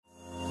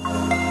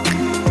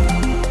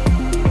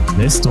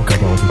Let's talk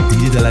about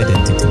digital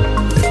identity,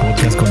 the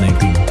podcast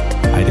connecting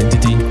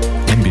identity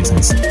and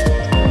business.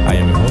 I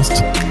am your host,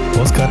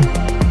 Oscar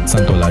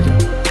Santolaya.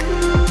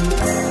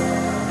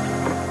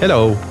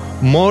 Hello.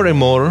 More and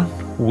more,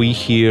 we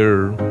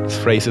hear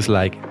phrases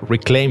like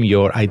reclaim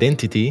your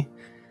identity.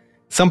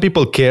 Some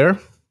people care,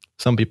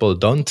 some people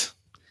don't.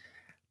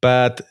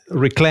 But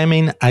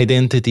reclaiming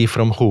identity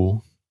from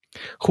who?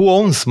 Who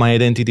owns my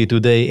identity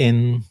today?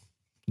 And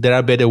there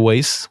are better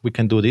ways we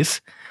can do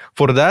this.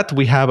 For that,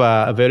 we have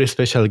a very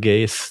special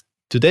guest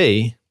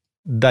today,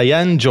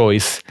 Diane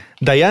Joyce.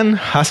 Diane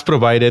has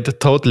provided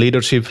thought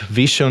leadership,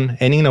 vision,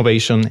 and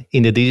innovation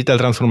in the digital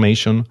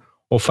transformation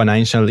of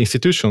financial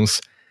institutions.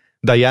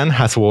 Diane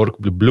has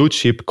worked with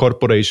blue-chip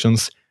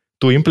corporations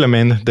to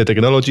implement the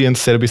technology and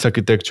service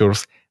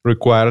architectures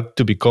required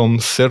to become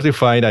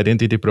certified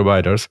identity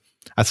providers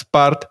as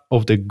part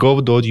of the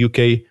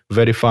gov.uk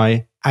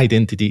Verify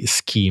Identity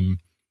Scheme.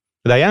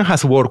 Diane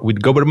has worked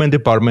with government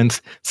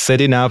departments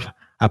setting up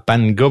a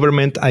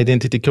pan-government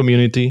identity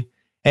community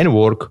and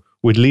work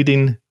with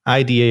leading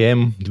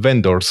IDAM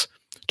vendors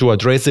to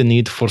address the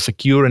need for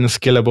secure and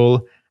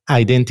scalable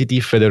identity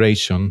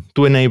federation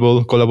to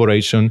enable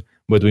collaboration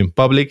between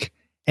public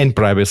and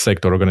private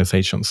sector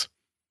organizations.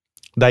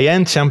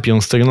 Diane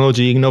champions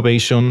technology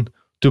innovation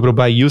to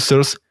provide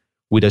users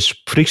with a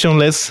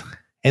frictionless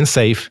and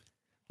safe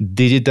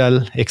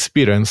digital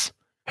experience.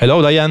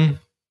 Hello, Diane.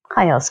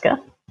 Hi, Oscar.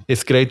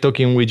 It's great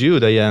talking with you,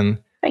 Diane.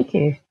 Thank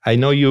you. I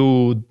know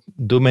you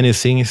do many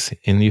things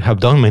and you have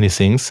done many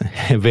things,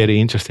 very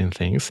interesting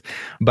things.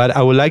 But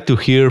I would like to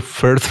hear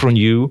first from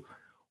you,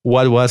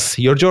 what was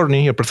your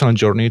journey, your personal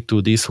journey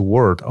to this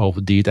world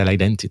of digital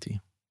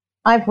identity?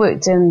 I've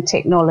worked in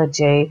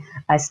technology.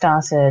 I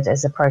started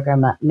as a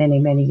programmer many,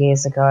 many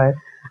years ago.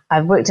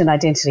 I've worked in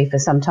identity for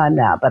some time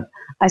now, but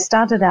I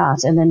started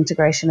out in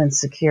integration and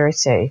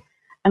security.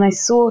 And I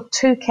saw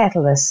two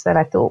catalysts that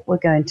I thought were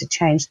going to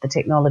change the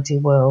technology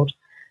world.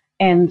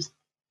 And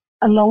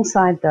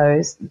alongside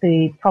those,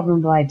 the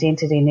problem of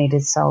identity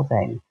needed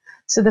solving.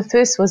 So the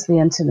first was the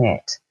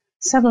internet.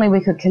 Suddenly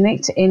we could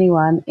connect to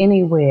anyone,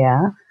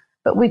 anywhere,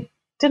 but we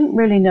didn't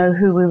really know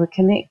who we were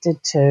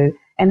connected to,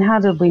 and how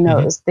did we know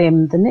it was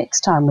them the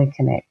next time we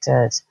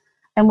connected.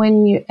 And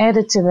when you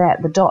added to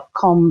that the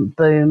dot-com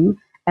boom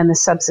and the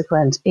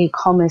subsequent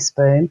e-commerce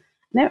boom,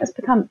 now it's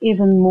become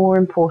even more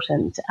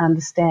important to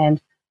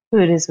understand who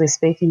it is we're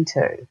speaking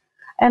to.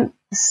 And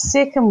the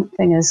second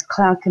thing is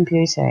cloud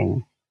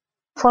computing.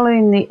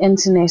 Following the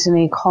internet and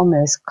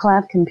e-commerce,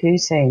 cloud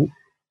computing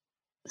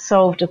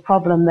solved a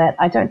problem that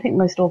I don't think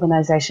most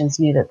organizations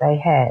knew that they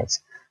had.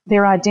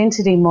 Their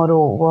identity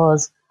model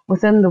was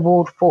within the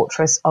walled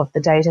fortress of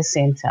the data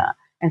center,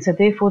 and so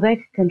therefore they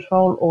could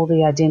control all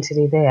the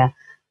identity there.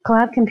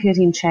 Cloud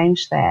computing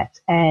changed that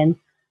and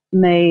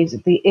made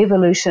the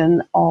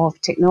evolution of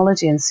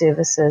technology and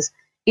services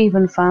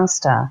even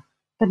faster.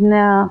 But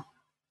now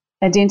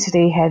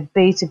identity had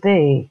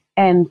B2B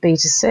and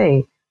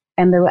B2C,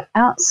 and they were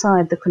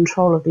outside the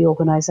control of the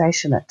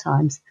organization at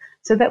times.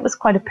 So that was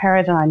quite a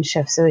paradigm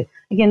shift. So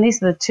again,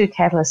 these are the two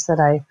catalysts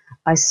that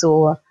I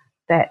saw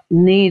that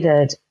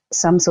needed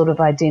some sort of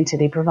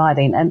identity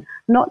providing, and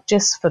not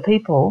just for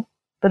people,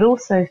 but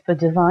also for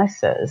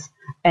devices.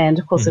 And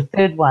of course, the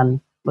third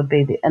one would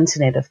be the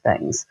Internet of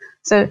Things.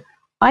 So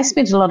I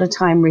spent a lot of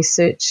time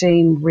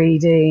researching,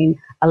 reading,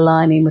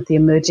 aligning with the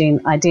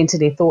emerging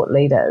identity thought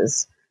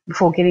leaders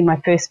before getting my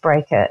first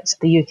break at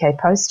the UK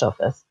Post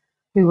Office,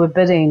 who were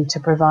bidding to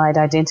provide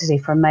identity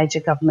for a major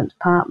government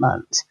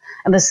department.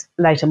 And this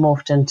later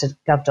morphed into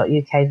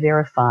gov.uk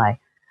Verify.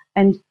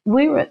 And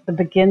we were at the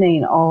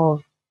beginning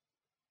of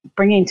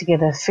bringing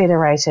together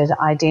federated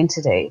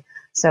identity.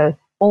 So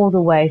all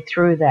the way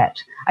through that,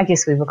 I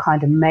guess we were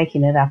kind of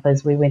making it up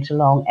as we went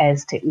along,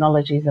 as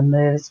technologies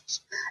emerged,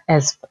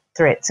 as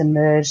threats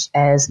emerged,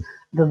 as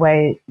the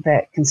way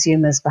that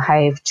consumers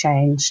behave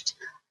changed.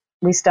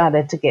 We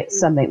started to get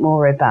something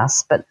more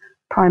robust. But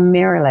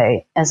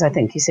primarily, as I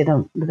think you said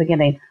in the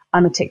beginning,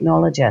 I'm a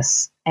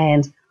technologist,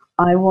 and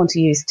I want to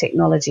use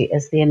technology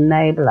as the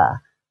enabler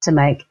to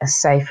make a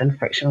safe and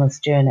frictionless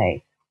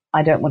journey.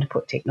 I don't want to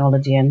put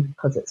technology in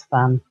because it's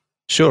fun.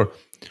 Sure.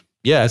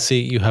 Yeah, I see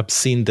you have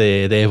seen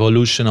the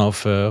evolution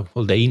of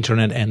the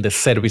internet and the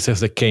services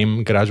that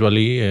came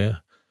gradually.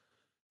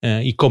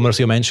 E-commerce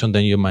you mentioned,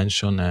 then you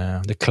mentioned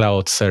the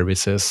cloud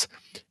services.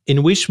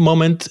 In which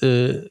moment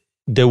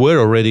there were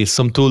already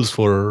some tools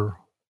for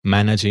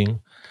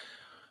managing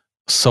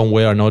some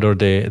way or another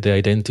the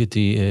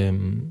identity.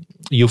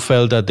 You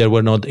felt that there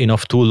were not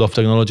enough tools of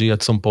technology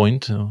at some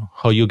point.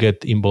 How you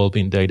get involved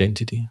in the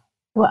identity?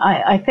 Well,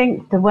 I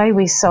think the way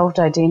we solved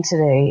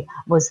identity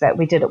was that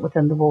we did it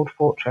within the walled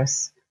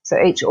fortress. So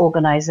each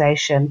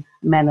organization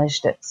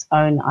managed its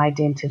own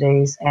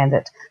identities, and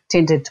it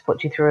tended to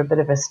put you through a bit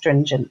of a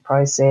stringent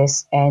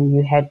process, and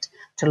you had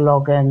to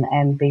log in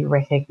and be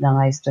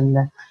recognized.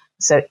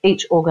 So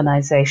each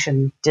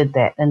organization did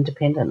that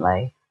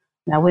independently.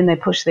 Now, when they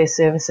pushed their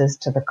services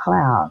to the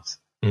cloud,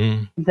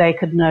 they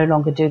could no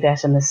longer do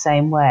that in the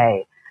same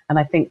way. And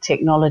I think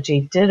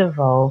technology did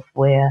evolve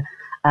where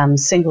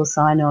Single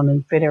sign-on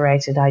and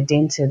federated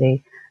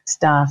identity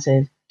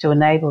started to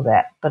enable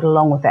that, but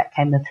along with that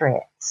came the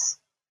threats.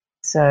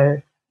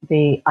 So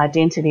the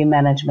identity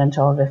management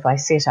of, if I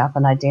set up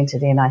an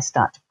identity and I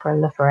start to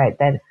proliferate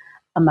that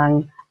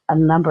among a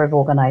number of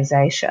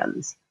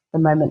organizations, the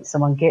moment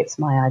someone gets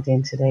my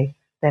identity,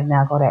 they've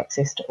now got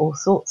access to all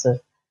sorts of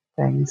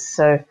things.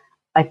 So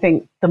I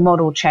think the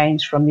model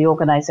changed from the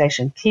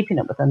organization keeping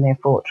it within their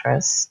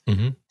fortress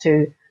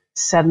to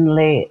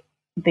suddenly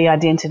the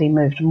identity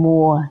moved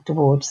more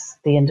towards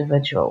the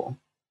individual.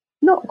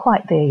 Not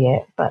quite there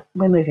yet, but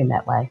we're moving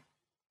that way.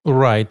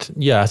 Right.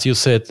 Yeah, as you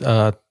said,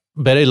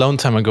 very long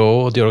time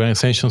ago, the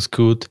organizations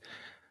could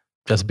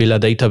just build a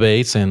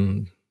database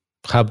and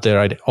have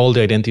all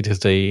the identities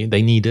they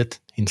needed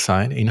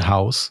inside,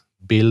 in-house,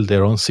 build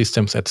their own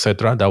systems,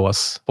 etc. That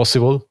was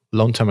possible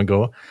long time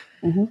ago.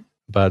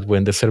 But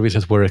when the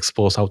services were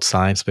exposed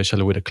outside,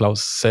 especially with the cloud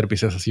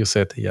services, as you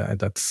said, yeah,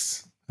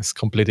 that's a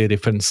completely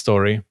different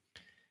story.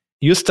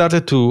 You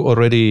started to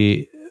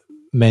already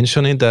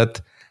mention it,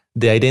 that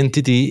the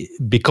identity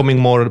becoming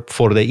more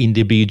for the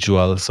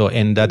individual. So,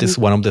 and that is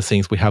one of the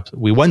things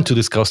we want to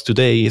discuss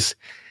today is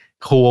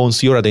who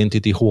owns your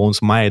identity, who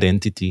owns my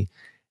identity.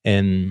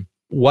 And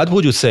what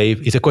would you say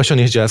if the question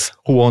is just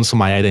who owns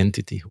my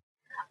identity?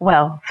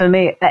 Well, for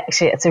me,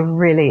 actually, it's a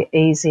really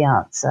easy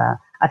answer.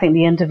 I think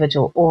the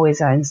individual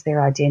always owns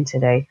their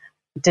identity,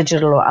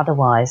 digital or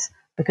otherwise,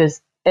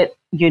 because it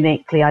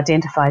uniquely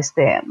identifies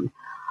them.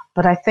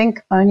 But I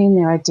think owning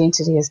their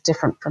identity is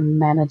different from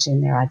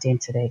managing their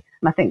identity.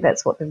 And I think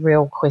that's what the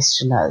real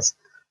question is.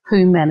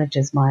 Who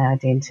manages my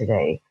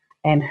identity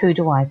and who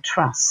do I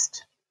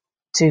trust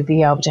to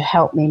be able to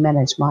help me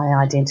manage my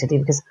identity?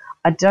 Because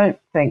I don't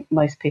think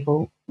most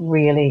people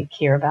really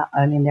care about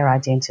owning their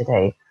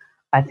identity.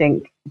 I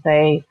think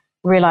they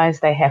realize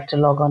they have to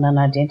log on and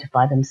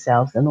identify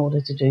themselves in order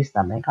to do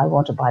something. I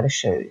want to buy the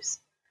shoes.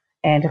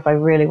 And if I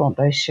really want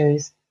those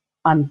shoes,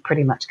 I'm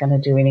pretty much going to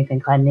do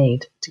anything I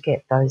need to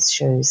get those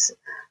shoes.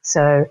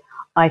 So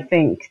I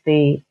think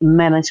the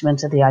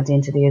management of the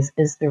identity is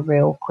the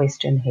real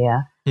question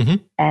here.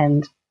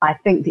 And I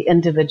think the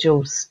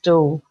individual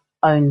still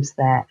owns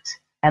that.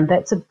 And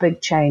that's a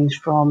big change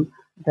from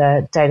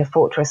the data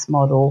fortress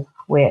model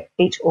where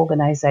each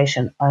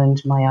organization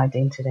owned my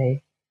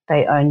identity.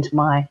 They owned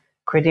my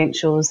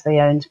credentials, they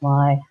owned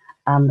my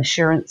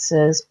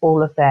assurances,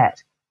 all of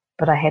that.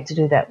 But I had to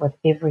do that with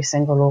every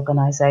single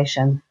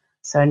organization.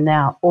 So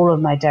now all of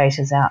my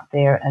data is out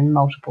there in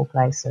multiple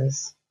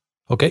places.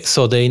 Okay,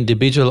 so the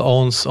individual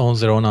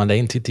owns their own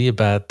identity,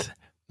 but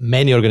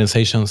many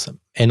organizations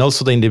and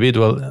also the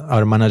individual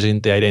are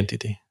managing the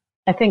identity.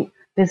 I think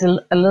there's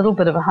a little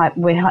bit of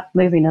we're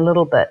moving a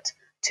little bit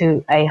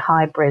to a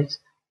hybrid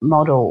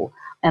model.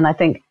 And I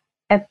think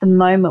at the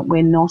moment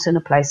we're not in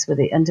a place where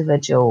the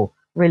individual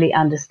really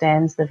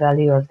understands the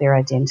value of their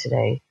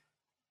identity.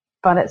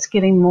 But it's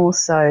getting more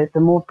so the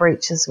more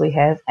breaches we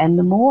have and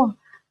the more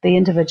the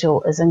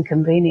individual is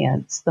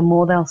inconvenienced, the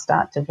more they'll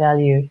start to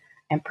value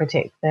and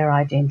protect their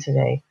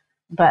identity.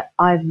 But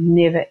I've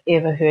never,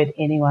 ever heard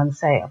anyone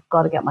say, I've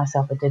got to get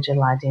myself a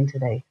digital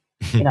identity.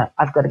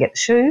 I've got to get the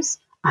shoes,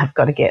 I've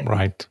got to get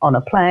on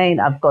a plane,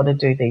 I've got to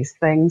do these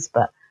things,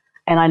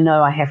 and I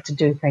know I have to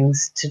do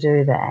things to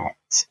do that.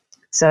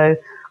 So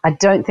I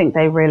don't think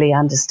they really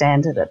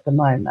understand it at the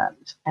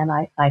moment. And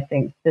I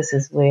think this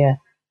is where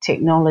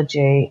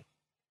technology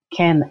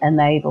can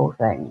enable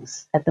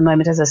things. At the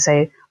moment, as I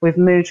say, we've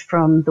moved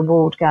from the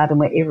walled garden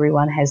where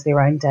everyone has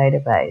their own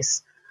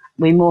database.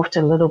 We morphed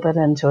a little bit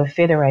into a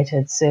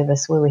federated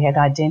service where we had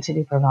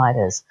identity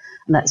providers,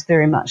 and that's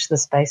very much the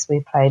space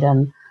we played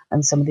in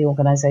some of the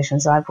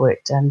organizations I've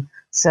worked in.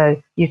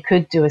 So you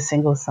could do a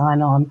single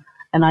sign-on.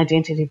 An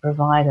identity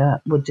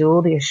provider would do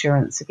all the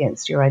assurance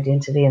against your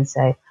identity and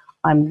say,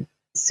 I'm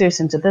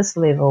certain to this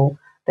level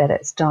that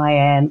it's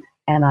Diane,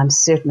 and I'm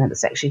certain that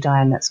it's actually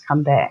Diane that's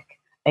come back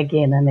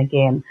again and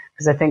again.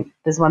 Because I think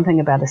there's one thing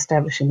about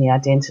establishing the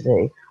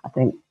identity. I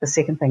think the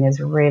second thing is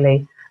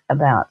really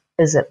about,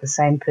 is it the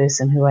same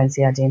person who owns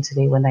the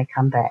identity when they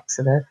come back?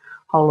 So the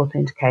whole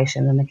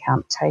authentication and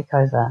account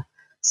takeover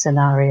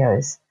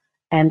scenarios.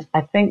 And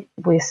I think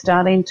we're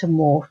starting to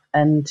morph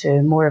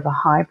into more of a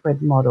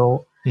hybrid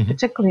model,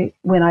 particularly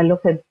when I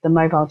look at the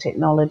mobile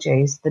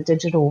technologies, the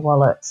digital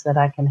wallets that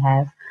I can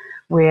have,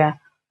 where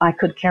I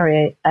could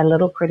carry a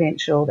little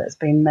credential that's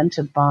been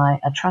minted by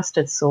a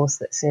trusted source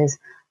that says,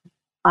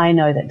 I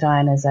know that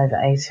Diane is over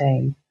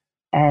 18.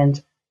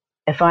 And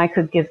if I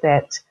could give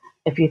that,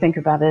 if you think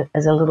about it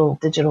as a little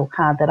digital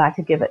card, that I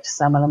could give it to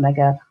someone and they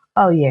go,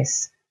 oh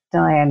yes,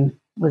 Diane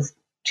was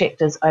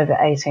checked as over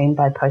 18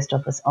 by post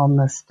office on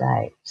this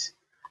date.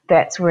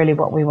 That's really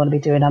what we want to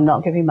be doing. I'm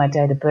not giving my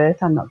date of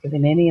birth. I'm not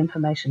giving any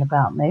information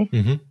about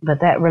me.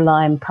 But that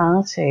relying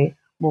party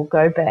will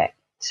go back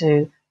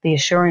to the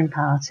assuring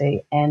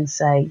party and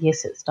say,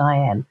 yes, it's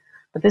Diane.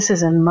 But this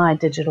is in my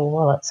digital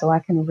wallet, so I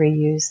can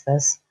reuse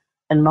this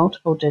in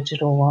multiple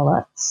digital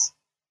wallets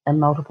in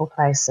multiple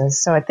places.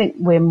 So I think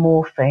we're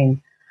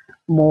morphing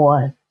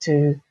more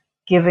to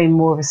giving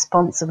more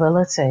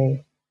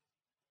responsibility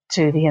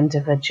to the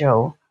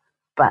individual,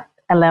 but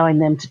allowing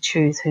them to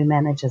choose who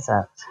manages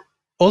it.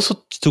 Also,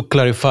 to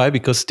clarify,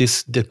 because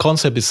the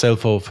concept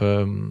itself of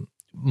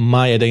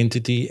my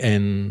identity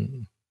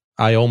and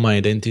I own my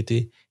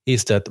identity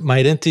is that my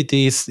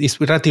identity is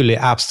relatively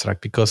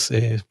abstract because,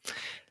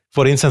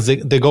 for instance,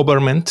 the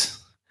government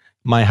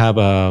might have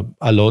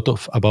a lot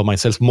of about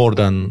myself more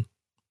than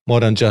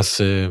just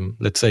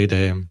let's say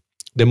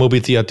the movie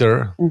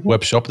theater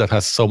web shop that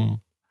has some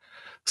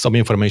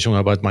information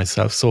about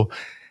myself. So,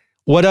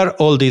 what are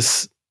all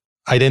these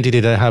identity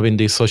that I have in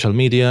this social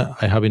media,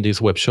 I have in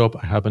this web shop,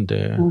 I have in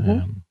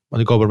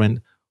the government?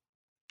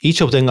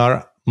 Each of them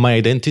are my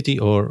identity,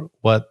 or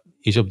what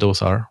each of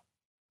those are?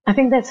 I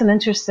think that's an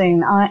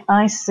interesting,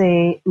 I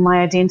see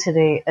my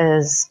identity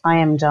as I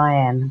am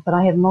Diane, but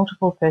I have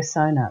multiple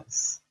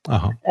personas.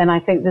 Uh-huh. And I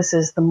think this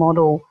is the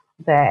model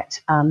that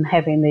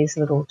having these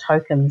little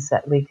tokens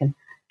that we can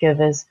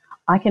give is,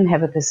 I can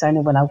have a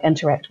persona when I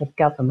interact with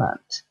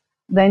government.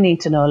 They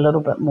need to know a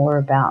little bit more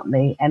about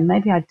me, and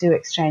maybe I do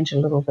exchange a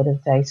little bit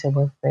of data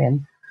with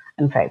them.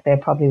 In fact, they're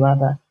probably one of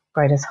the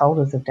greatest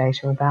holders of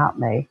data about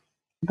me.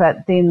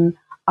 But then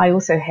I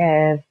also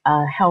have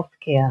a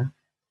healthcare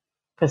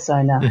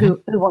persona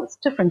who wants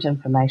different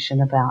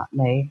information about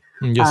me.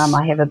 Yes.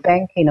 I have a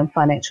banking and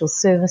financial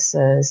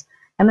services,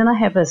 and then I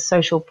have a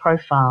social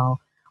profile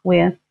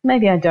where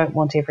maybe I don't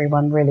want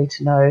everyone really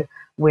to know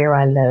where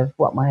I live,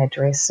 what my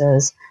address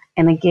is.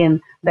 And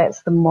again,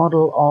 that's the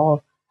model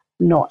of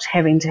not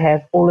having to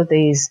have all of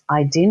these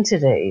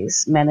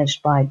identities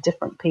managed by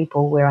different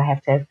people where I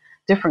have to have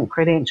different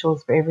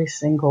credentials for every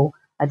single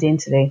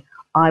identity.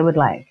 I would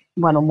like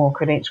one or more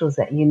credentials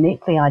that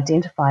uniquely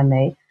identify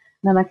me.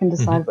 Then I can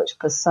decide which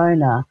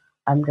persona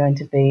I'm going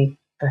to be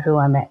for who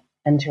I'm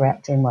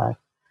interacting with.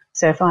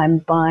 So if I'm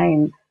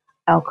buying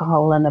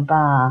alcohol in a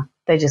bar,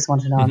 they just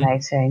want to know I'm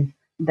 18.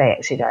 They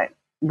actually don't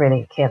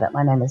really care that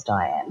my name is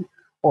Diane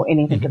or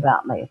anything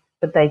about me,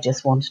 but they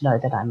just want to know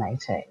that I'm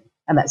 18.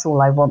 And that's all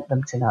I want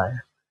them to know.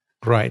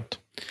 Right.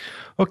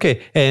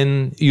 Okay.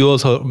 And you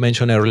also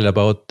mentioned earlier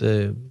about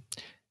the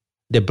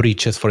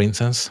breaches, for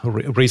instance,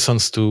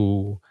 reasons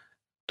to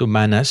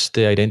manage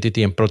the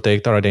identity and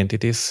protect our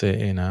identities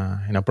in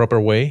a proper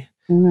way.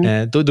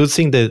 Do you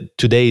think that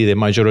today the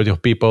majority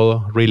of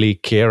people really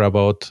care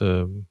about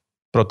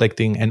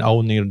protecting and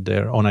owning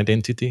their own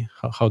identity?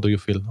 How do you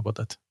feel about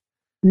that?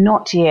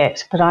 Not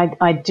yet, but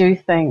I do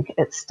think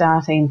it's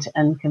starting to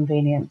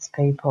inconvenience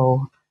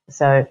people.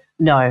 So,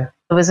 no.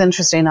 It was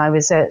interesting. I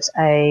was at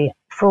a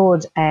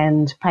fraud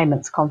and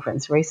payments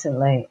conference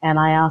recently, and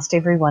I asked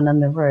everyone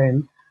in the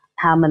room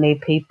how many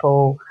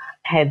people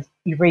had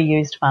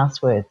reused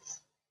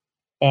passwords,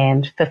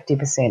 and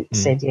 50%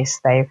 said yes,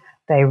 they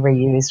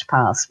reused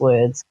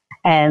passwords.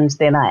 And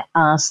then I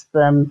asked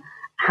them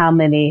how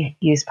many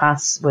use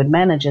password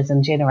managers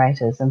and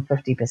generators, and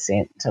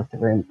 50% of the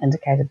room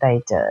indicated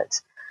they did.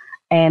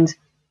 And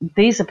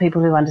these are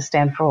people who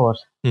understand fraud,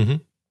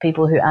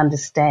 people who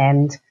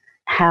understand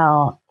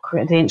how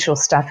credential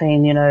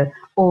stuffing,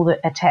 all the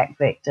attack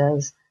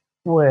vectors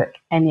work.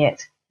 And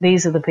yet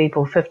these are the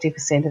people,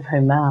 50% of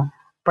whom are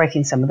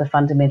breaking some of the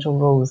fundamental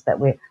rules that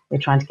we're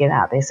trying to get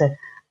out there. So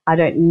I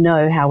don't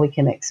know how we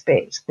can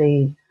expect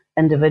the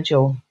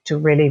individual to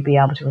really be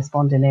able to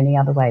respond in any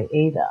other way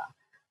either.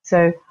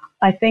 So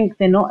I think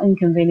they're not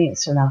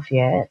inconvenienced enough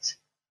yet,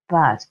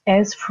 but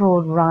as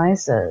fraud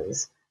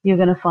rises, you're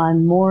going to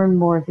find more and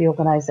more of the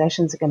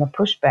organizations are going to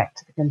push back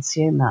to the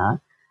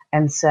consumer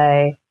and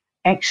say,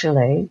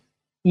 actually,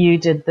 you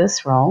did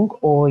this wrong,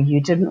 or you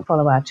didn't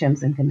follow our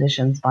terms and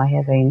conditions by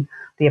having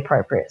the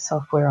appropriate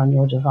software on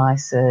your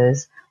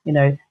devices,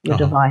 your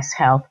device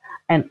health.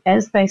 And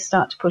as they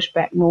start to push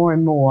back more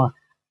and more,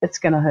 it's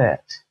going to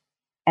hurt.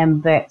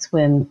 And that's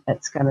when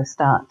it's going to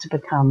start to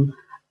become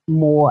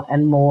more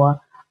and more,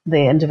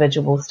 the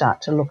individual will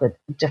start to look at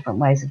different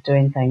ways of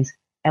doing things.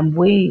 And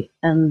we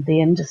in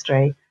the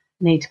industry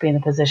need to be in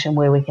a position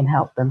where we can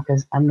help them,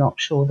 because I'm not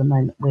sure the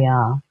moment we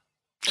are.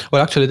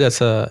 Well, actually,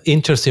 that's an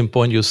interesting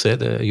point you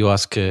said. You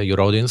ask your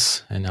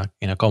audience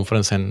in a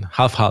conference, and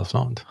half,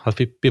 no? Half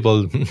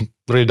people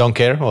really don't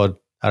care or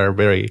are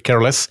very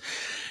careless.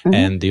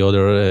 And the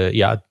other,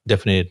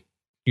 definitely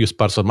use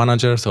password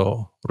managers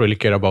or really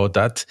care about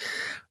that.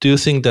 Do you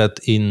think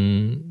that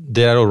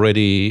there are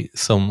already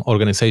some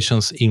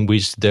organizations in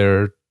which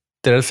their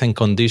terms and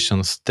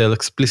conditions tell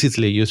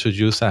explicitly you should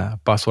use a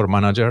password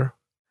manager?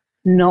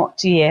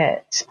 Not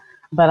yet.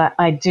 But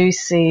I do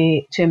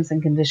see terms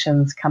and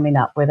conditions coming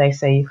up where they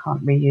say you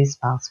can't reuse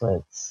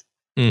passwords.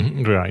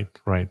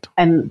 Right.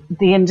 And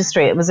the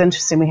industry, it was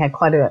interesting, we had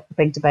quite a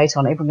big debate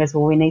on it. Everyone goes,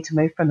 well, we need to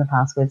move from the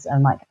passwords. And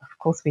I'm like, of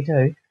course we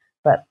do,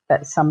 but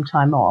that's some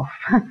time off.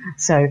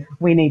 So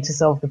we need to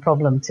solve the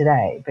problem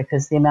today,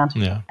 because the amount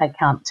of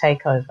account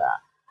takeover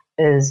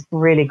is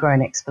really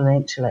grown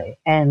exponentially.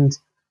 And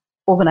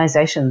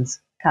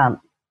organizations can't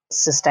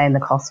sustain the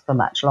cost for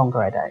much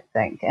longer, I don't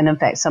think. And in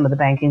fact, some of the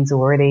banking's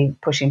already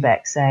pushing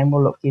back, saying,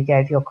 well, look, you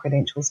gave your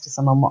credentials to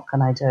someone, what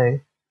can I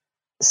do?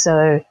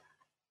 So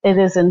it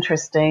is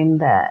interesting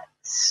that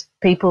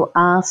people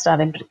are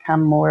starting to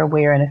become more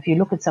aware. And if you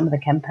look at some of the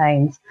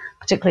campaigns,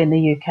 particularly in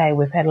the UK,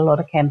 we've had a lot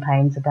of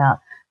campaigns about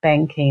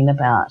banking,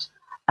 about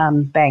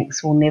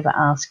banks will never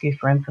ask you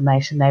for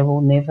information. They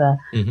will never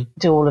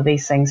do all of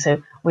these things.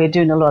 So we're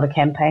doing a lot of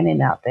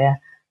campaigning out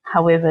there.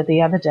 However,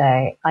 the other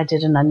day I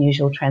did an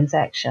unusual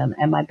transaction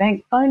and my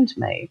bank phoned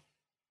me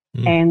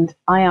and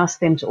I asked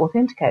them to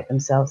authenticate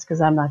themselves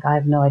because I'm like, I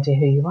have no idea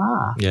who you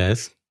are.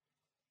 Yes.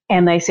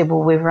 And they said,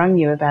 well, we've rung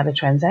you about a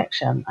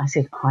transaction. I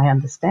said, I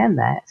understand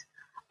that,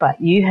 but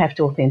you have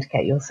to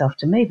authenticate yourself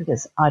to me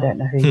because I don't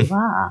know who you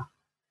are.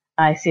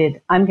 I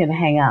said, I'm going to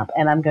hang up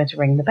and I'm going to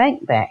ring the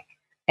bank back.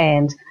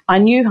 And I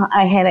knew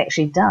I had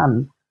actually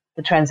done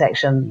the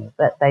transaction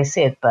that they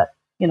said, but,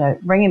 you know,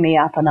 ringing me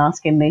up and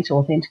asking me to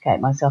authenticate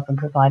myself and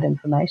provide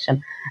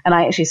information. And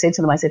I actually said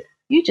to them, I said,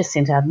 you just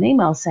sent out an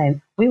email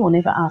saying, we will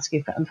never ask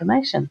you for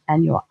information,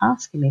 and you're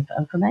asking me for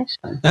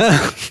information.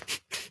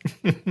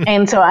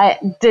 And so I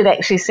did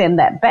actually send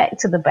that back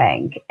to the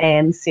bank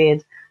and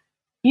said,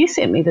 you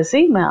sent me this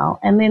email,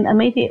 and then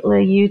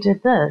immediately you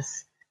did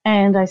this.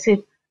 And I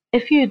said,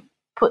 if you'd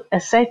put a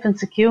safe and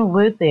secure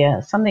word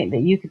there, something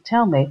that you could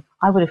tell me,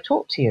 I would have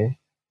talked to you.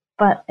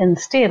 But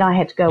instead, I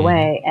had to go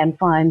away and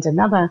find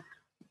another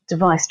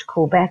device to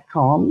call back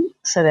on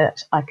so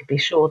that I could be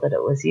sure that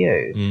it was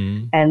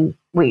you. And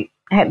we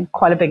had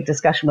quite a big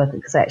discussion with it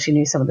because I actually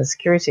knew some of the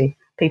security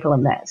people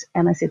in that.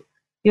 And I said,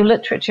 your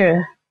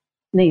literature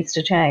needs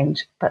to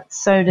change, but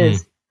so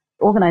does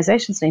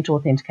organizations need to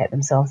authenticate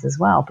themselves as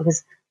well,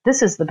 because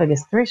this is the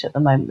biggest threat at the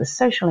moment, the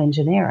social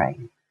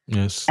engineering.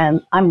 Yes.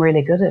 And I'm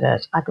really good at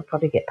it. I could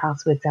probably get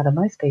passwords out of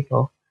most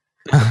people.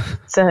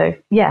 So,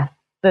 yeah,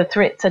 the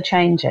threats are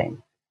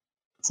changing.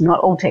 It's not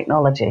all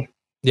technology.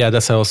 Yeah,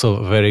 that's also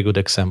a very good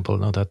example,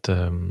 no, that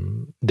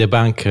the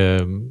bank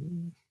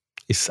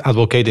is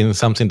advocating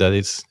something that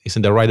is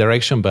in the right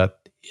direction,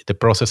 but the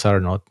process are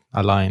not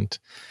aligned.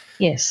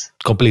 Yes.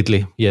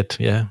 Completely yet,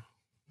 yeah.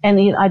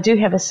 And I do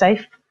have a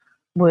safe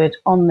word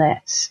on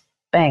that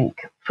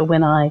bank for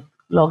when I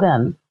log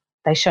in.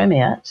 They show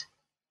me it,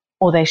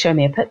 or they show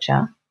me a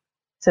picture.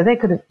 So they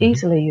could have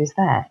easily used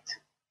that.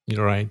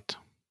 You're right.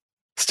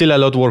 Still a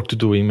lot of work to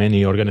do in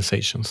many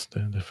organizations,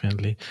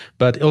 definitely.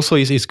 But also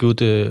it's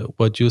good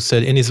what you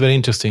said, and it's very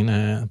interesting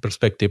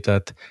perspective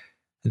that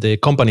the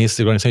companies,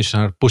 the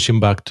organizations are pushing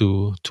back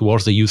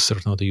towards the user.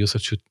 No, the user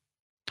should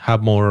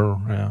have more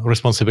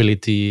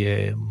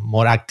responsibility,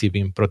 more active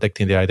in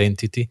protecting their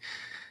identity.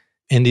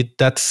 And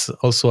that's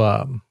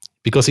also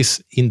because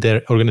it's in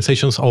their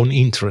organization's own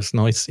interest.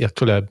 No, it's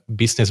actually a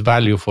business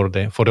value for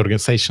the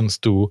organizations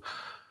to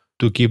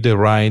give the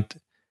right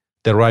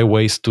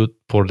ways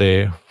for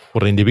the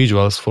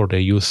individuals, for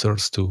the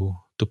users to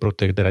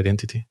protect their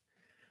identity.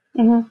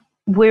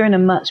 We're in a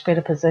much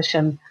better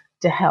position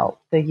to help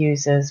the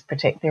users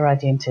protect their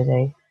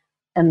identity.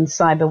 In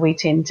cyber, we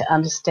tend to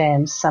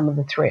understand some of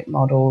the threat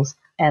models,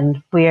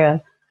 and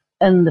we're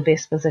in the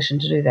best position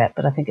to do that.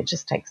 But I think it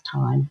just takes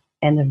time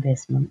and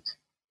investment.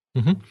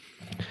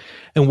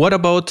 And what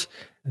about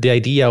the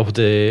idea of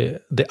the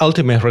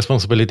ultimate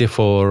responsibility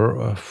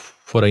for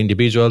an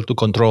individual to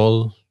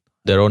control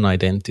their own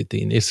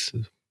identity? Is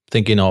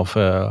thinking of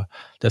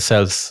the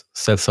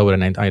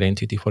self-sovereign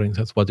identity, for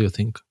instance. What do you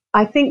think?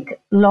 I think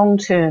long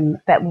term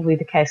that will be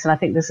the case, and I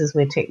think this is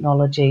where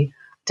technology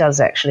does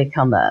actually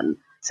come in.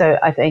 So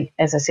I think,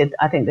 as I said,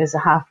 I think there's a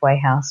halfway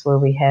house where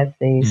we have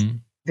these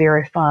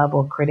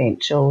verifiable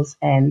credentials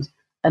and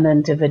an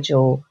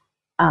individual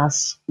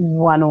asks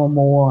one or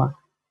more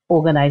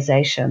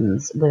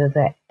organizations, whether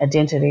they're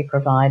identity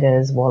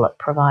providers, wallet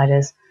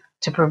providers,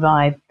 to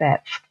provide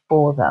that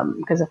for them.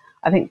 Because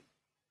I think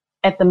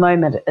at the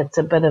moment it's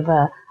a bit of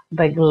a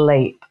big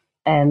leap,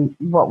 and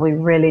what we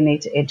really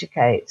need to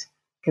educate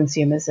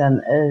consumers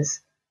in is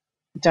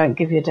don't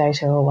give your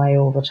data away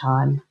all the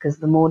time, because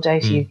the more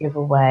data you give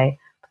away,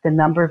 the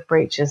number of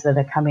breaches that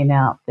are coming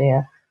out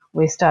there,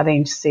 we're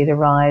starting to see the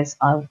rise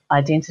of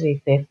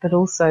identity theft, but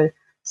also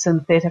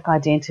synthetic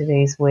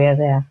identities where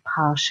they're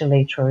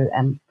partially true,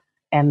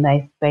 and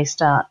they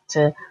start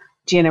to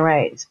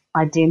generate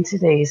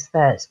identities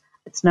that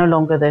it's no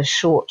longer the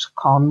short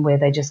con where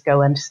they just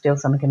go in to steal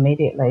something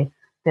immediately.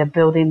 They're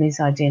building these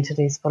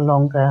identities for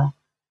longer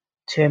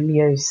term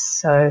use.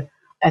 So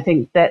I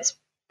think that's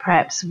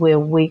perhaps where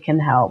we can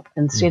help,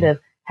 instead of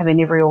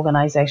having every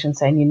organization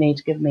saying you need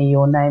to give me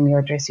your name, your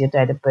address, your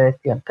date of birth,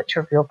 your picture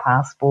of your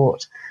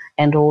passport,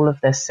 and all of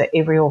this. So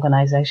every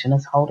organization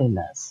is holding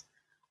this.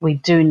 We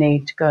do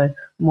need to go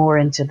more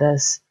into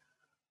this.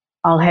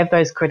 I'll have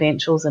those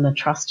credentials in a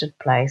trusted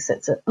place.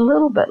 It's a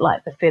little bit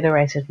like the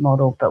federated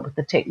model, but with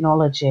the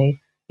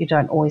technology, you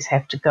don't always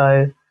have to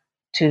go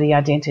to the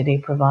identity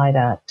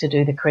provider to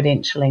do the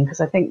credentialing,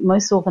 because I think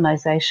most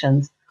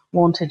organizations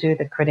want to do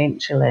the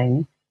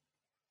credentialing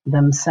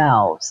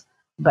themselves,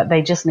 but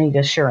they just need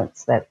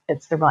assurance that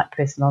it's the right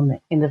person on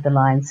the end of the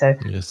line. So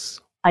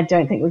I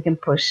don't think we can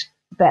push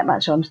that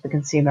much onto the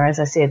consumer. As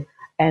I said,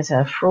 at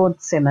a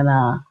fraud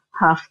seminar,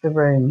 half the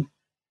room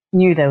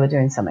knew they were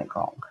doing something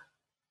wrong.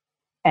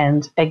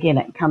 And again,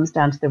 it comes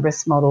down to the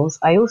risk models.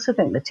 I also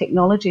think the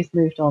technology's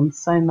moved on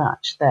so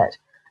much that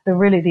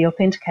the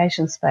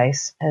authentication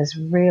space has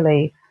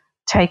really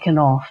taken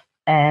off,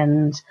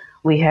 and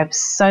we have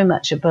so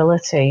much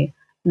ability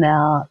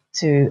now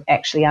to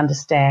actually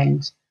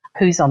understand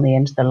who's on the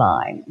end of the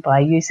line by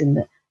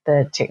using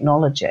the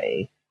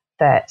technology,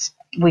 that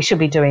we should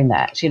be doing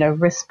that.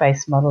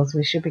 Risk-based models,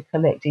 we should be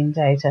collecting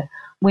data.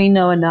 We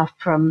know enough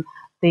from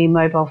the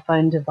mobile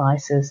phone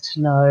devices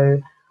to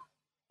know,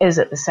 is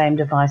it the same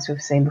device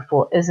we've seen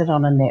before? Is it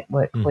on a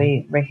network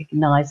we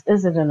recognize?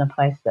 Is it in a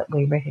place that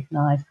we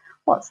recognize?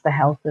 What's the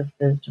health of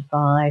the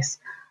device?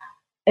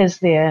 Is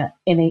there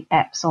any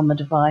apps on the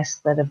device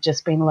that have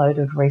just been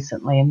loaded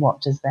recently, and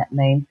what does that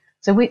mean?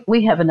 So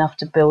we have enough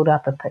to build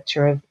up a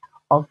picture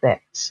of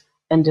that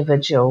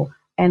individual.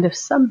 And if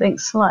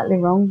something's slightly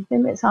wrong,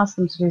 then let's ask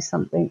them to do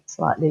something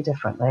slightly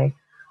differently.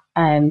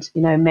 And,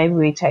 maybe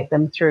we take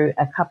them through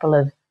a couple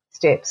of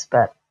steps,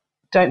 but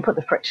don't put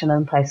the friction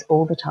in place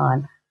all the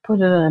time. Put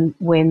it in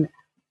when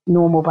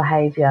normal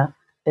behaviour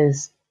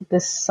is,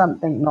 this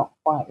something not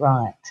quite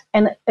right.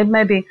 And it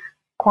may be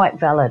quite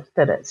valid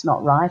that it's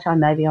not right. I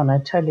may be on a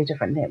totally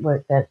different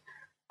network that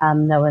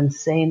no one's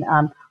seen.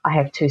 I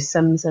have 2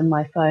 SIMs in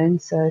my phone,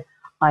 so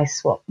I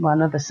swap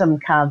one of the SIM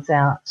cards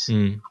out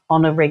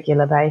on a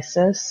regular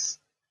basis.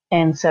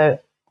 And so,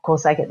 of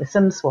course, I get the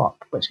SIM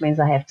swap, which means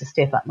I have to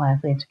step up my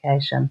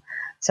authentication.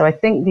 So I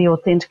think the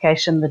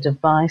authentication, the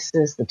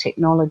devices, the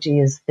technology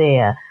is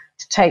there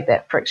to take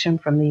that friction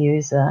from the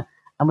user,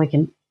 and we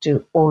can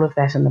do all of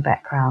that in the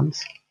background.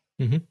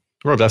 Mm-hmm.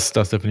 Well, that's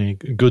definitely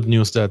good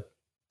news that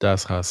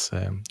has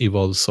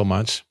evolved so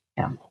much.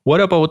 Yeah.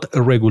 What about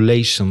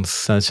regulations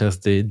such as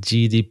the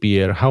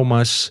GDPR? How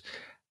much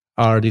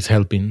are these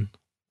helping?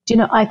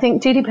 I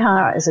think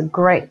GDPR is a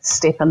great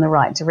step in the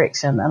right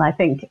direction. And I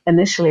think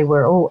initially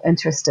we're all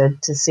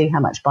interested to see how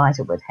much bite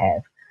it would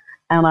have.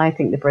 And I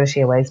think the British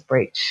Airways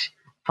breach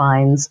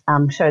fines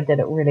showed that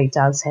it really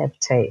does have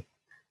teeth.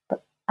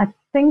 But I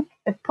think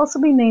it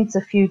possibly needs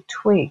a few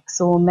tweaks,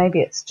 or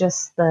maybe it's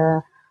just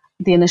the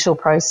initial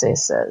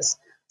processes.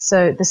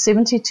 So the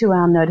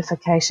 72-hour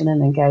notification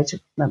and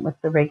engagement with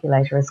the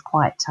regulator is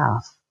quite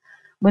tough.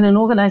 When an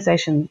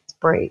organisation is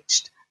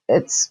breached,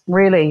 it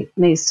really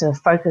needs to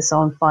focus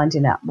on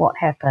finding out what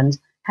happened,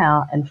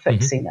 how, and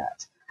fixing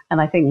it.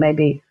 And I think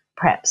maybe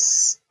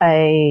perhaps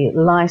a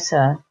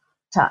lighter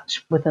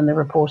touch within the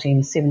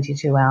reporting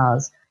 72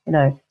 hours,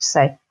 to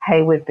say,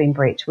 hey, we've been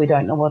breached, we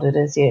don't know what it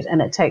is yet.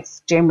 And it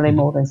takes generally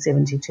more than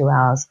 72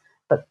 hours,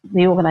 but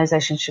the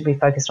organisation should be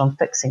focused on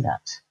fixing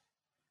it,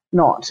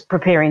 not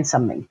preparing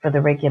something for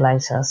the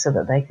regulator so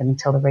that they can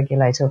tell the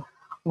regulator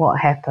what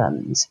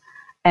happened.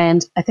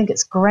 And I think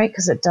it's great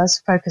because it does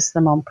focus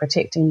them on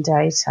protecting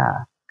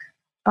data.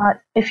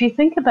 But if you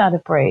think about a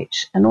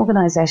breach, an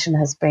organisation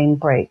has been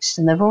breached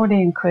and they've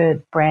already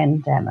incurred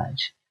brand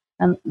damage.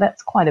 And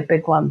that's quite a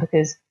big one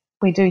because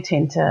we do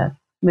tend to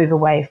move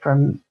away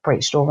from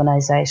breached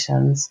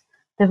organisations.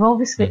 They've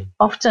obviously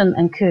often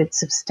incurred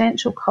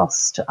substantial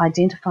costs to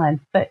identify and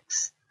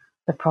fix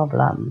the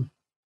problem.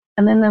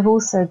 And then they've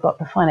also got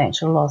the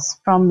financial loss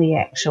from the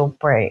actual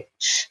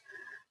breach.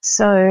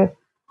 So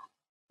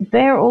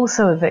they're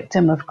also a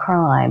victim of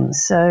crime.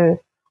 So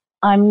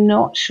I'm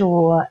not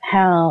sure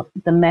how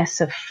the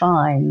massive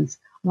fines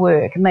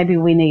work. Maybe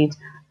we need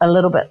a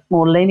little bit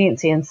more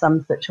leniency in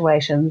some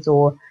situations,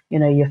 or,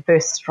 your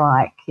first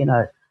strike,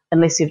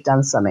 unless you've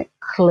done something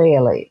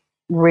clearly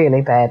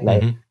really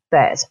badly,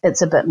 that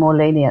it's a bit more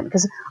lenient.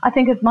 Because I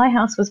think if my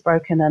house was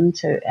broken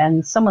into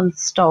and someone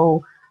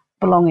stole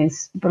belonging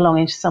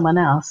to someone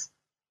else,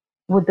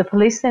 would the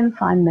police then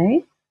fine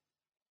me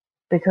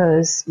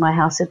because my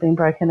house had been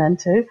broken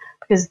into?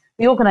 Because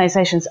the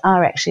organisations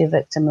are actually a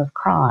victim of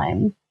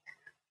crime.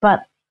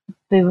 But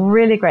the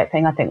really great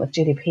thing, I think, with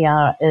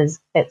GDPR is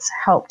it's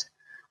helped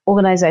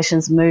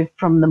organisations move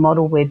from the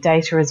model where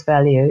data is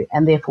value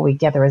and therefore we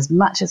gather as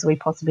much as we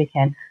possibly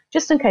can,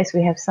 just in case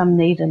we have some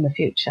need in the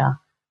future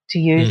to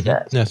use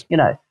it. Yes.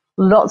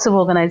 Lots of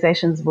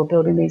organisations were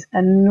building these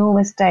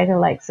enormous data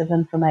lakes of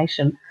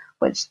information,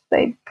 which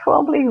they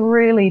probably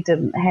really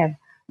didn't have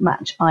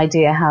much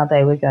idea how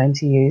they were going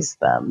to use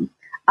them.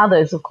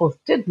 Others, of course,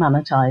 did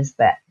monetize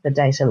the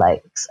data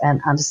lakes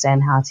and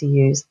understand how to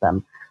use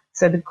them.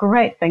 So the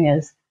great thing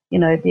is,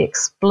 the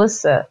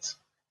explicit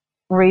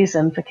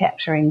reason for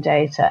capturing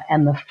data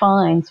and the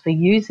fines for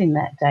using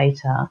that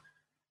data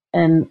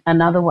in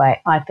another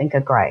way, I think, are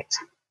great.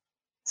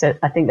 So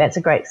I think that's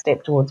a great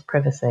step towards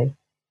privacy.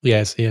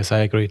 Yes, I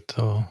agree.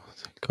 So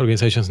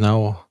organizations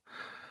now,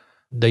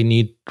 they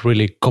need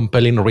really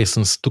compelling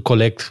reasons to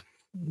collect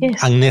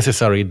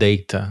unnecessary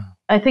data.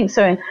 I think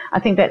so. And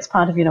I think that's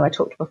part of, I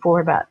talked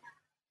before about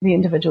the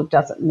individual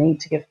doesn't need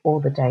to give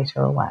all the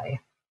data away.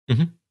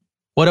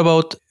 What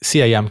about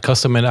CIM,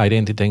 Customer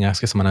Identity and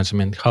Access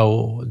Management?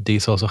 How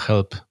these also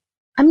help?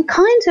 I'm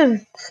kind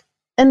of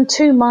in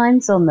two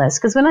minds on this,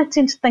 because when I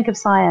tend to think of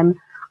CIM,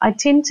 I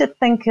tend to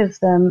think of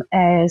them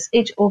as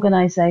each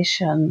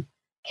organization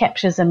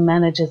captures and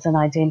manages an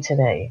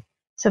identity.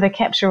 So they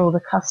capture all the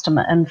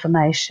customer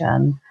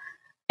information.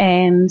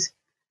 and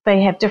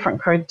they have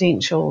different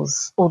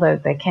credentials, although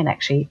they can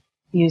actually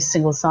use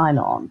single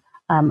sign-on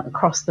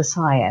across the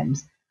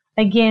SIAMs.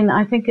 Again,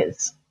 I think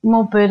it's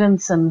more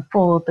burdensome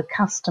for the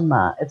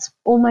customer. It's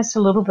almost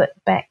a little bit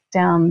back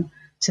down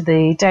to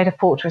the data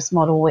fortress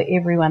model where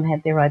everyone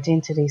had their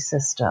identity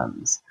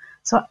systems.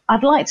 So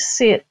I'd like to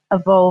see it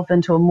evolve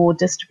into a more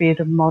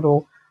distributed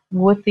model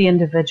with the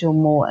individual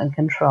more in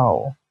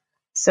control.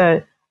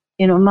 So,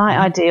 my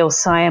ideal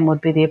SIAM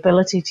would be the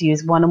ability to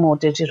use one or more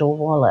digital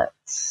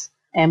wallets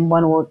and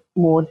one or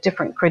more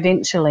different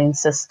credentialing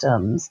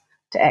systems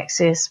to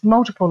access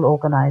multiple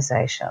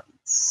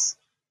organizations.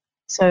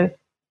 So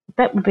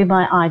that would be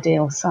my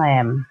ideal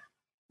SIAM.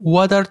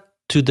 What are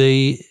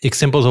today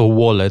examples of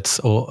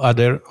wallets, or are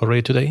there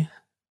already today?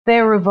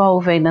 They're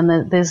evolving,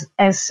 and there's,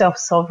 as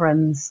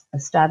self-sovereigns are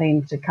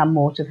starting to come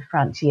more to the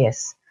front,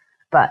 yes.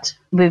 But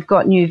we've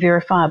got new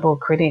verifiable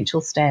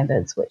credential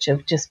standards which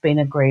have just been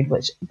agreed,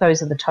 which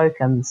those are the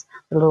tokens,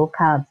 the little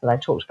cards that I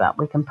talked about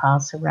we can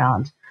pass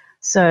around.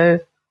 So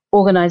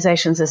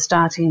organizations are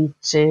starting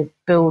to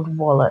build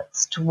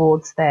wallets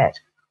towards that.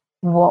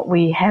 What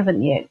we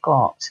haven't yet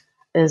got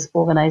is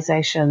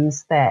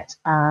organizations that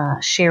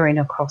are sharing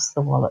across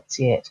the wallets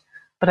yet.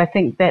 But I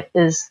think that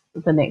is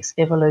the next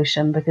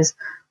evolution, because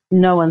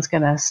no one's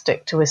going to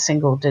stick to a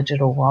single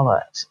digital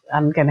wallet.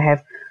 I'm going to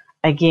have,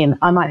 again,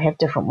 I might have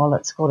different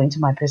wallets according to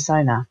my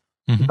persona,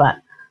 but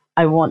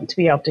I want to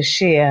be able to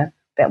share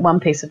that one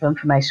piece of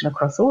information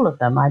across all of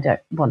them. I don't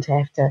want to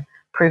have to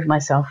prove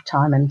myself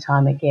time and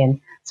time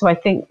again. So I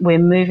think we're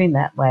moving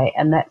that way,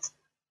 and that's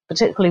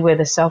particularly where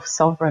the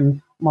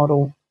self-sovereign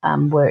model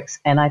works.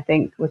 And I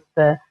think with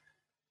the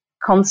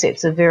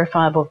concepts of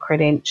verifiable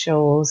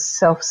credentials,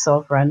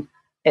 self-sovereign,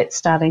 it's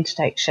starting to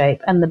take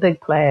shape. And the big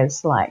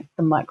players like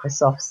the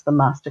Microsofts, the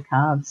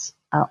MasterCards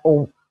are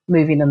all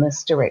moving in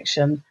this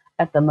direction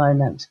at the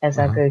moment, as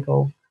are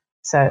Google.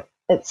 So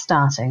it's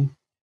starting.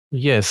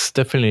 Yes,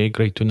 definitely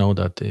great to know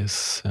that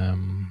there's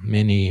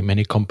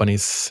many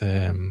companies,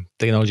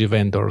 technology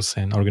vendors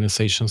and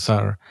organizations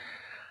are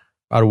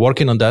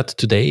working on that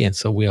today. And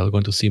so we are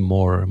going to see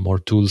more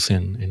tools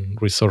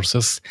and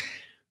resources.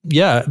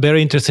 Yeah,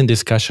 very interesting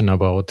discussion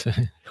about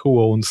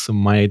who owns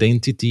my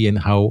identity and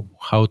how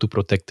to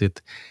protect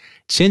it.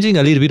 Changing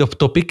a little bit of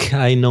topic,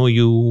 I know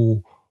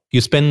you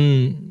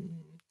spend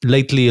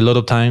lately a lot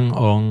of time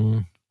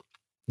on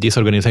this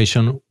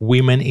organization,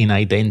 Women in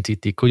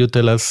Identity. Could you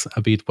tell us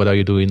a bit what are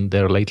you doing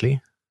there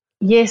lately?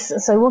 Yes,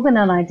 so Women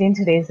in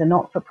Identity is a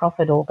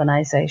not-for-profit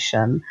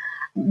organization.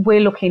 We're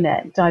looking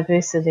at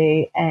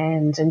diversity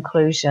and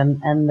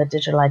inclusion in the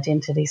digital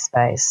identity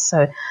space.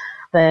 So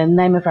the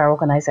name of our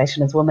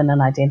organization is Women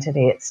in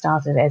Identity. It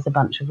started as a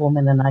bunch of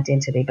women in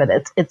identity, but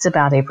it's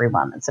about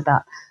everyone. It's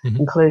about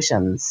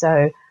inclusion.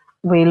 So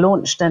we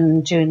launched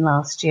in June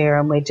last year,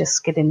 and we're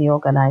just getting the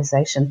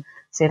organization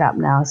set up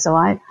now. So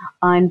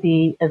I'm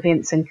the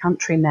events and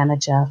country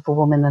manager for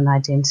Women in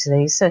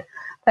Identity. So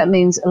that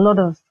means a lot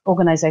of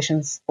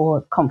organizations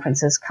or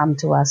conferences come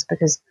to us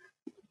because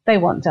they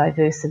want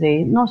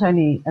diversity, not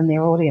only in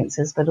their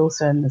audiences, but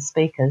also in the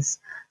speakers.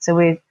 So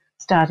we're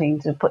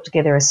starting to put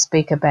together a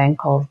speaker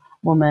bank of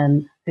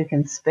women who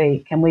can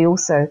speak. And we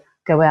also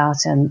go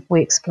out and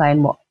we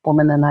explain what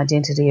Women in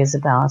Identity is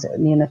about.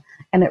 And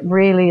it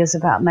really is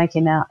about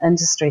making our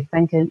industry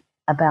thinking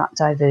about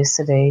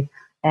diversity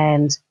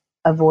and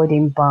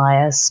avoiding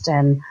bias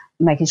and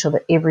making sure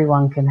that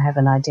everyone can have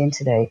an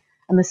identity.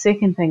 And the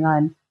second thing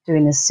I'm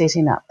doing is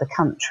setting up the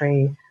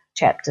country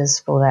chapters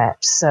for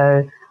that.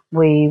 So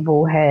we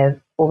will have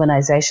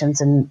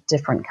organizations in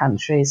different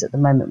countries. At the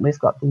moment, we've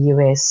got the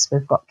US,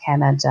 we've got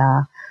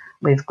Canada,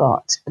 we've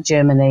got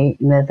Germany,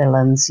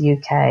 Netherlands,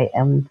 UK,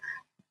 and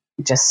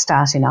just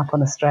starting up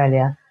on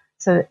Australia.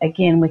 So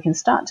again, we can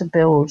start to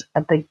build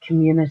a big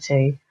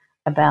community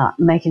about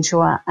making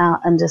sure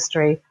our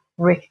industry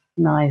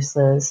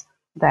recognises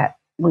that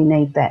we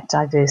need that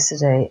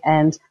diversity.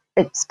 And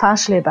it's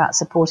partially about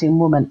supporting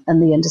women in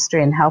the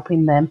industry and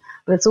helping them,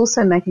 but it's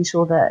also making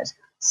sure that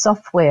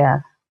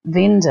software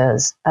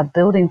vendors are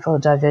building for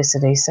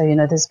diversity. So,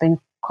 there's been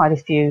quite a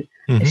few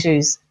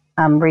issues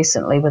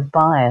recently with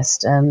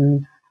bias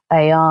and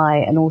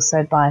AI and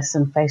also bias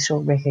in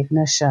facial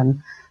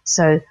recognition.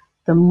 So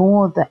the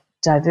more that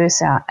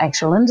diverse our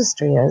actual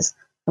industry is,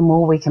 the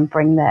more we can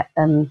bring that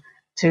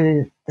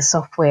into the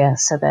software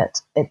so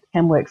that it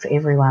can work for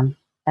everyone.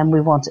 And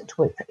we want it to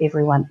work for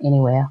everyone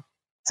anywhere.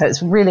 So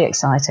it's really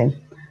exciting.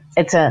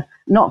 It's a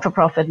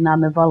not-for-profit and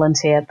I'm a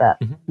volunteer, but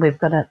we've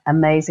got an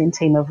amazing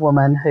team of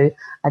women who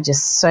are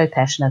just so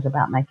passionate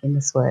about making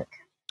this work.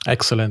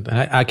 Excellent.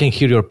 I can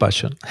hear your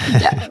passion.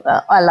 Yeah,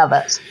 well, I love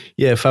it.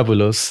 Yeah,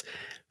 fabulous.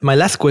 My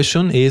last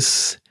question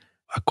is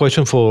a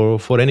question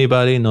for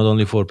anybody, not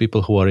only for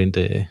people who are in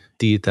the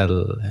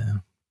digital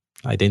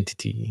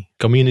identity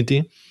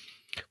community.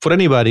 For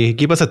anybody,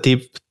 give us a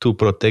tip to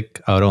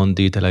protect our own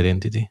digital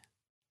identity.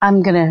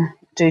 I'm going to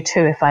do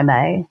two, if I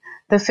may.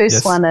 The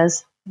first one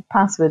is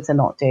passwords are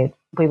not dead.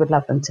 We would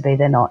love them to be.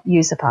 They're not.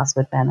 Use a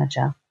password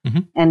manager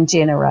and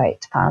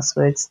generate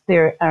passwords.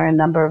 There are a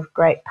number of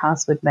great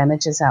password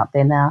managers out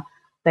there now.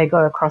 they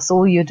go across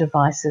all your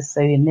devices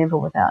so you're never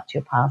without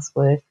your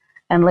password,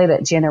 and let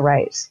it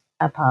generate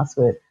a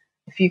password.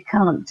 If you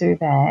can't do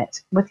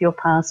that with your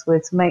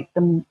passwords, make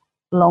them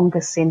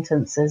longer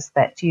sentences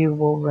that you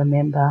will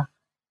remember.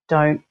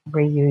 Don't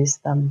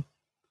reuse them.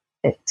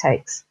 It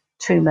takes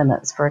 2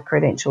 minutes for a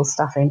credential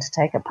stuffing to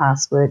take a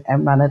password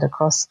and run it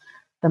across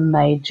the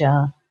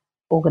major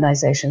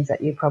organizations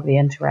that you probably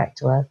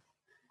interact with.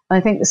 And I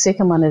think the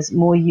second one is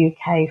more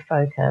UK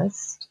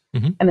focused,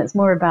 and it's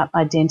more about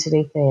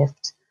identity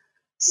theft.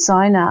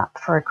 Sign up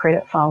for a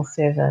credit file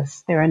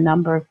service. There are a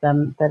number of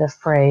them that are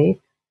free,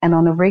 and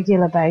on a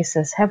regular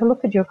basis, have a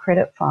look at your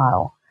credit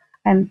file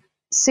and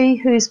see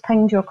who's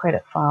pinged your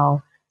credit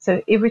file.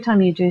 So every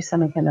time you do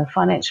something in a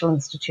financial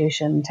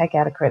institution, take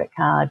out a credit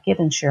card, get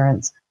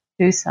insurance,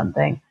 do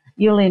something,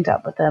 you'll end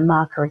up with a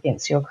marker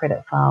against your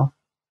credit file.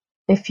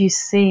 If you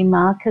see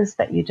markers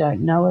that you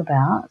don't know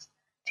about,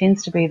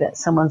 tends to be that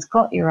someone's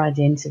got your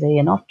identity,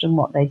 and often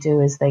what they do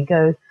is they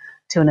go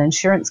to an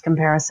insurance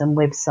comparison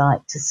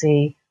website to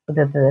see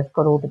whether they've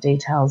got all the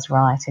details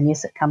right, and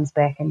yes, it comes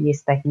back, and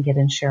yes, they can get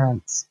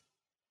insurance.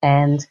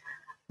 And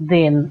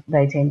then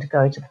they tend to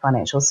go to the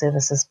financial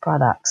services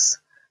products.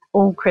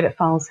 All credit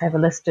files have a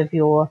list of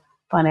your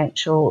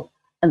financial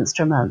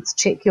instruments.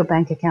 Check your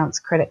bank accounts,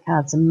 credit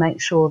cards, and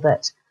make sure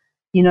that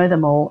you know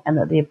them all and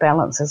that their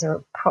balances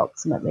are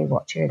approximately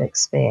what you'd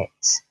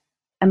expect.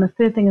 And the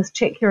third thing is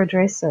check your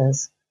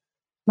addresses.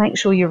 Make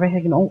sure you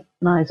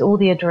recognize all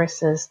the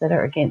addresses that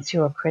are against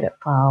your credit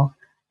file,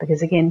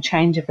 because again,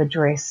 change of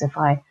address. If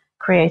I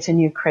create a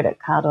new credit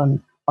card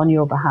on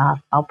your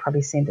behalf, I'll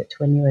probably send it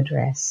to a new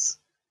address.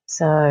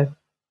 So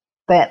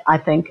that, I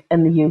think,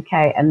 in the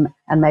UK and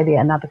maybe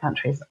in other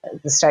countries,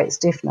 the States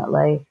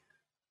definitely,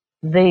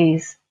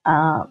 these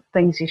are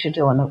things you should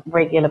do on a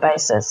regular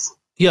basis.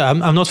 Yeah,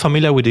 I'm not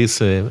familiar with this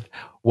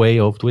way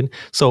of doing.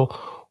 So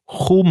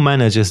who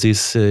manages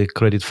these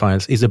credit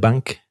files? Is the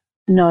bank?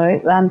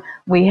 No,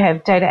 we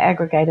have data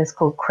aggregators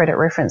called credit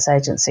reference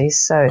agencies.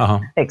 So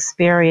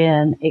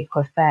Experian,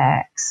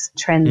 Equifax,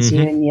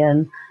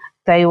 TransUnion,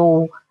 they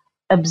all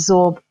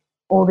absorb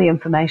all the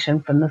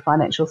information from the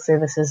financial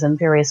services and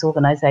various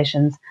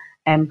organizations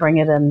and bring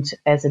it in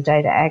as a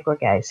data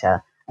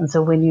aggregator. And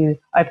so when you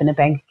open a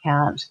bank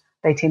account,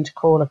 they tend to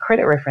call a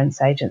credit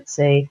reference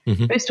agency,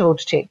 first of all,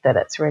 to check that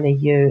it's really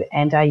you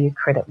and are you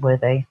credit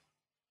worthy.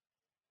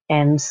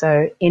 And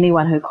so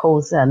anyone who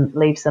calls in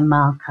leaves a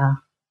marker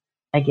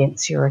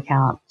against your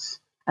account.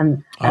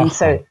 And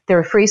so there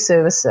are free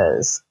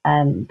services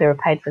and there are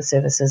paid for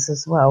services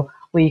as well,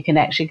 where you can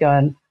actually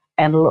go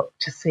and look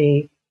to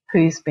see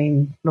who's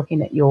been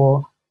looking at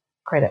your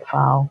credit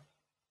file.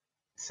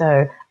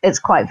 So it's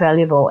quite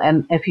valuable.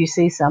 And if you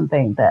see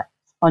something that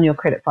on your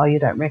credit file you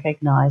don't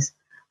recognize,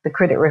 the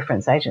credit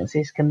reference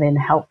agencies can then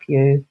help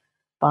you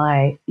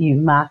by, you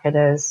mark it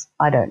as,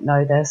 I don't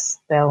know this.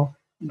 They'll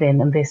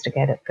then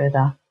investigate it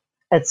further.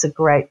 It's a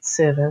great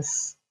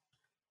service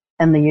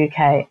in the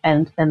UK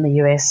and in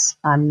the US.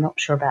 I'm not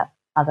sure about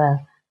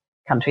other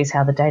countries,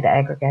 how the data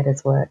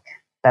aggregators work.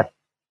 But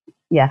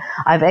yeah,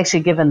 I've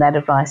actually given that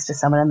advice to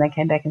someone and they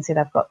came back and said,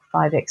 I've got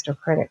 5 extra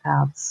credit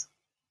cards.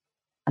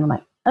 And I'm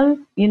like, oh,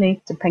 you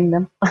need to ping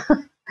them.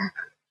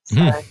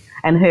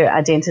 And her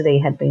identity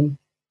had been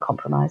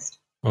compromised.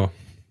 Oh,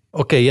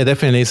 okay. Yeah,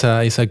 definitely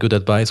is a good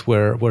advice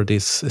where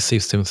these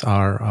systems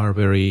are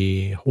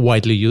very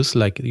widely used,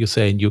 like you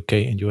say in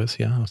UK and US.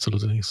 Yeah,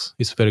 absolutely.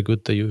 It's very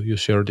good that you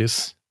share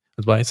this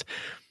advice.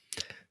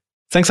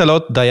 Thanks a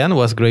lot, Diane. It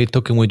was great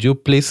talking with you.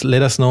 Please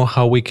let us know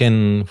how we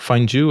can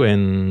find you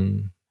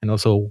and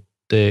also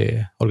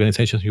the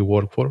organizations you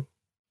work for.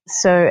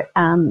 So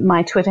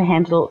my Twitter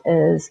handle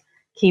is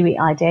Kiwi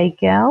ID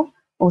Gal,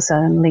 also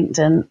on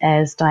LinkedIn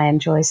as Diane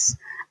Joyce.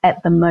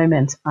 At the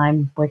moment,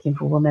 I'm working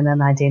for Women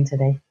in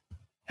Identity.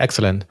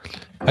 Excellent.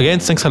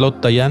 Again, thanks a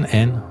lot, Diane,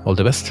 and all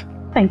the best.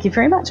 Thank you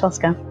very much,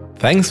 Oscar.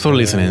 Thanks for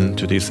listening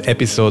to this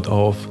episode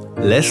of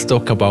Let's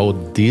Talk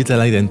About Digital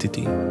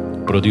Identity,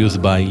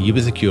 produced by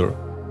UbiSecure.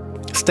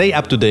 Stay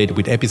up to date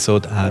with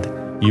episodes at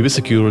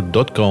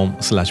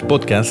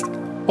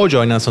ubisecure.com/podcast or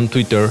join us on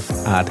Twitter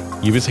at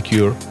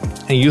UbiSecure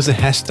and use the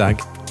hashtag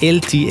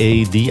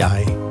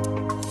LTADI.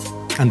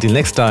 Until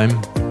next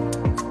time,